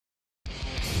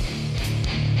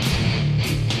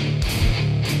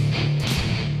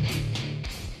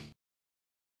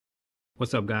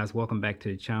What's up, guys? Welcome back to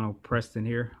the channel. Preston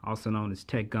here, also known as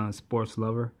Tech Gun Sports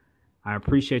Lover. I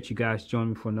appreciate you guys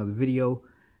joining me for another video.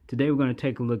 Today we're going to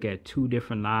take a look at two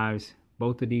different knives.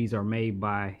 Both of these are made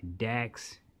by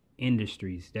Dax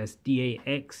Industries. That's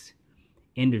D-A-X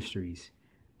Industries.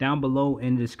 Down below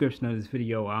in the description of this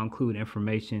video, I'll include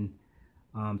information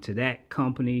to that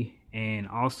company and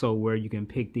also where you can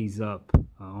pick these up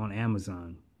on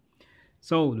Amazon.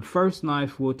 So the first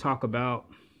knife we'll talk about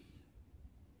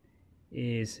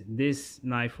is this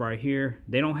knife right here.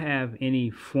 They don't have any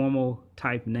formal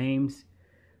type names.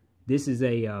 This is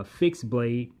a fixed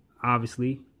blade,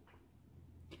 obviously,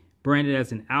 branded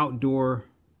as an outdoor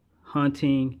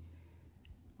hunting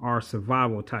or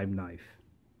survival type knife.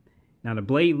 Now the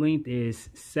blade length is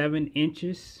 7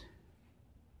 inches.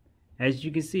 As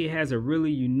you can see, it has a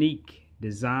really unique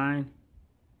design.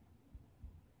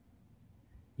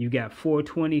 You got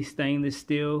 420 stainless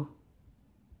steel.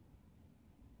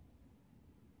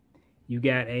 You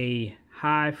got a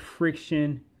high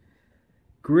friction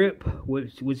grip,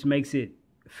 which makes it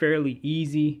fairly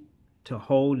easy to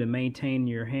hold and maintain in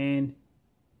your hand.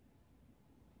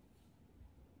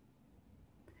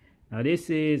 Now this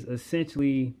is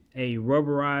essentially a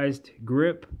rubberized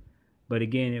grip, but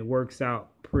again, it works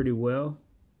out pretty well.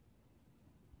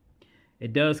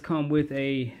 It does come with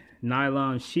a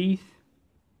nylon sheath.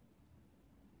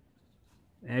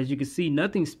 As you can see,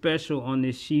 nothing special on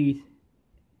this sheath.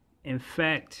 In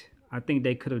fact, I think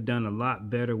they could have done a lot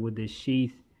better with this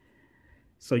sheath.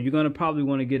 So you're going to probably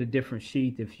want to get a different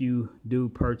sheath if you do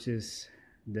purchase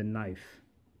the knife.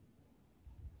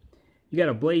 You got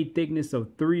a blade thickness of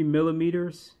 3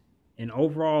 millimeters, an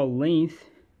overall length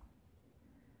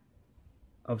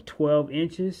of 12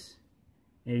 inches,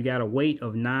 and you got a weight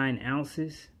of 9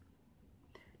 ounces.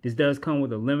 This does come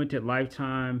with a limited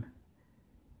lifetime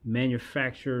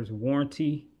manufacturer's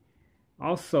warranty.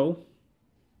 Also,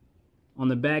 on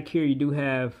the back here, you do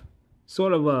have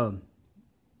sort of a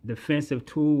defensive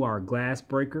tool or glass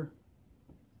breaker.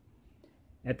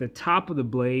 At the top of the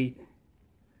blade,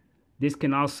 this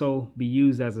can also be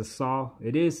used as a saw.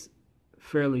 It is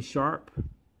fairly sharp.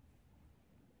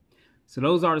 So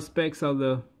those are the specs of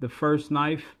the first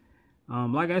knife.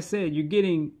 Like I said, you're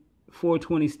getting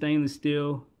 420 stainless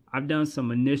steel. I've done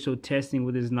some initial testing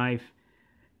with this knife.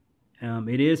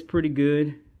 It is pretty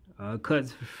good.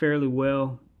 Cuts fairly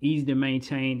well. Easy to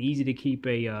maintain, easy to keep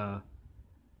a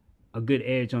good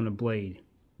edge on the blade.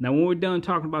 Now when we're done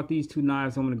talking about these two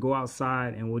knives, I'm going to go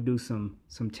outside and we'll do some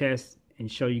tests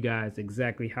and show you guys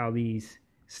exactly how these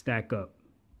stack up.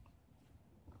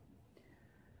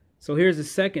 So here's the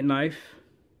second knife.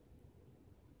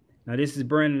 Now this is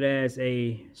branded as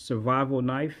a survival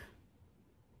knife.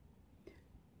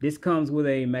 This comes with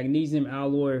a magnesium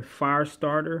alloy fire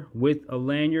starter with a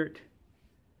lanyard.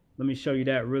 Let me show you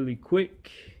that really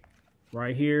quick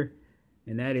right here,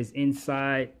 and that is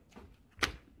inside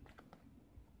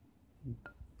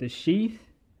the sheath.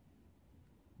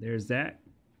 There's that.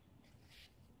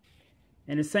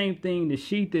 And the same thing, the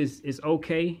sheath is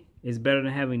okay. It's better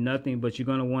than having nothing, but you're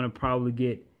going to want to probably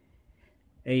get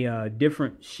a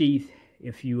different sheath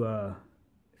if you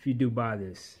do buy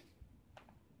this.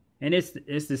 And it's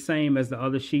the same as the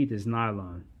other sheath, is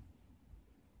nylon.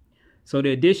 So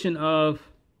the addition of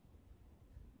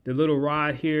the little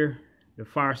rod here, the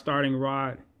fire starting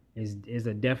rod, is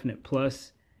a definite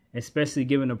plus, especially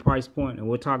given the price point, and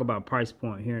we'll talk about price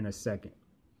point here in a second.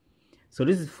 So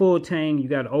this is full tang. You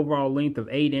got an overall length of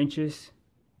 8 inches.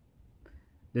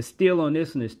 The steel on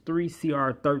this one is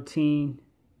 3CR13.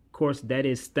 Of course, that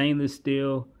is stainless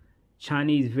steel,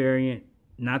 Chinese variant.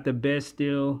 Not the best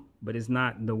steel, but it's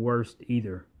not the worst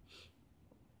either.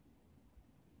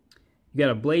 You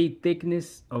got a blade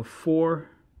thickness of 4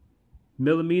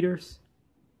 millimeters,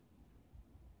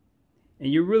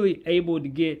 and you're really able to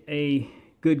get a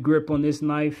good grip on this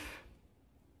knife.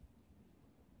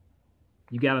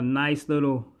 You got a nice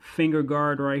little finger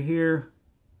guard right here.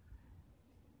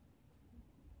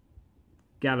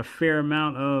 Got a fair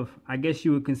amount of, I guess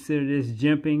you would consider this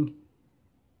jimping,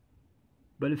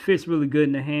 but it fits really good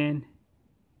in the hand.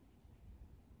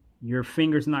 Your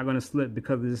finger's not going to slip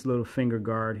because of this little finger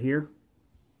guard here.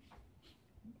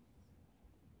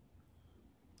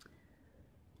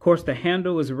 Of course, the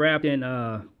handle is wrapped in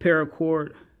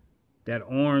paracord. That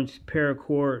orange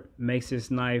paracord makes this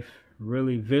knife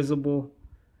really visible.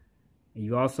 And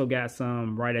you also got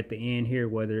some right at the end here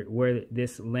where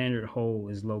this lanyard hole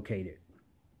is located.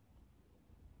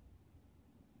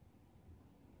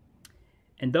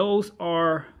 And those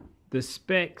are the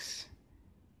specs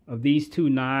of these two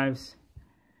knives.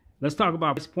 Let's talk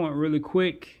about price point really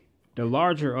quick. The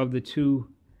larger of the two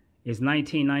is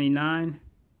 $19.99.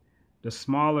 The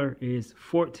smaller is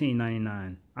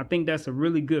 $14.99. I think that's a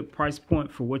really good price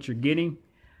point for what you're getting.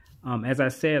 As I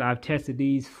said, I've tested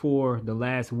these for the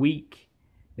last week.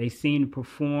 They seem to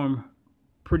perform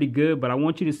pretty good, but I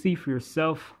want you to see for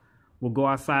yourself. We'll go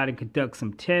outside and conduct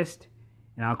some tests,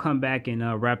 and I'll come back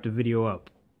and wrap the video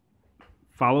up.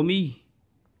 Follow me.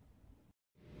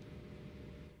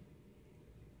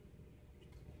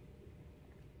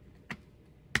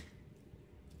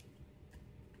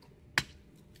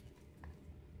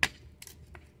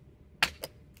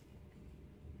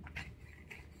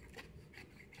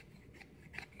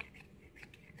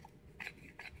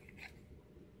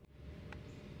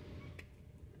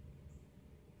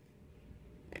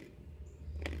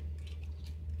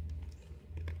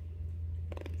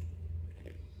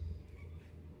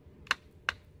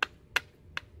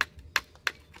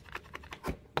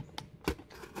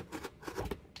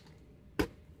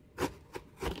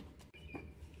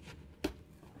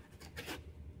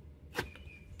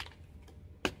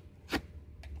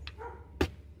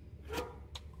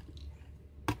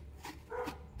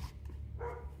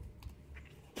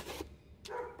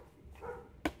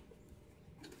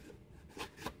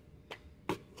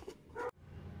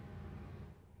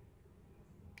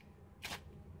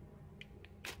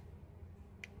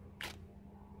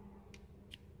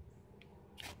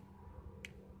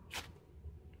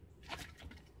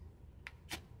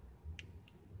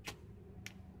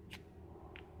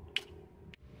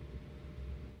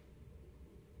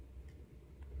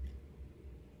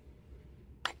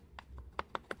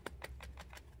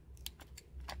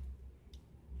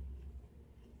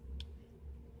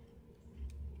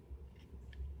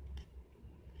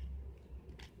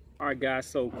 Alright guys,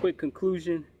 so quick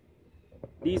conclusion.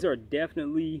 These are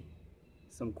definitely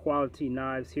some quality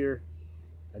knives here.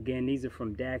 Again, these are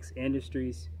from Dax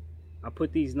Industries. I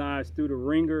put these knives through the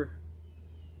ringer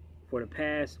for the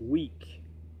past week.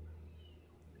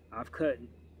 I've cut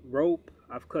rope,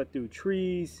 I've cut through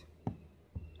trees,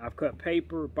 I've cut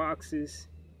paper, boxes,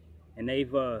 and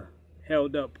they've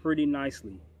held up pretty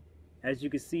nicely. As you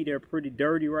can see, they're pretty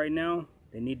dirty right now.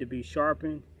 They need to be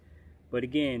sharpened. But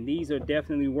again, these are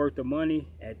definitely worth the money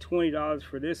at $20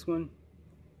 for this one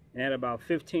and at about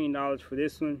 $15 for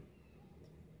this one.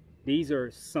 These are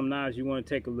some knives you want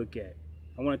to take a look at.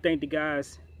 I want to thank the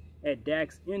guys at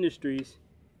Dax Industries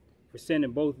for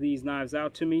sending both of these knives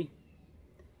out to me.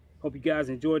 Hope you guys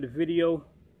enjoyed the video.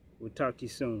 We'll talk to you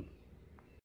soon.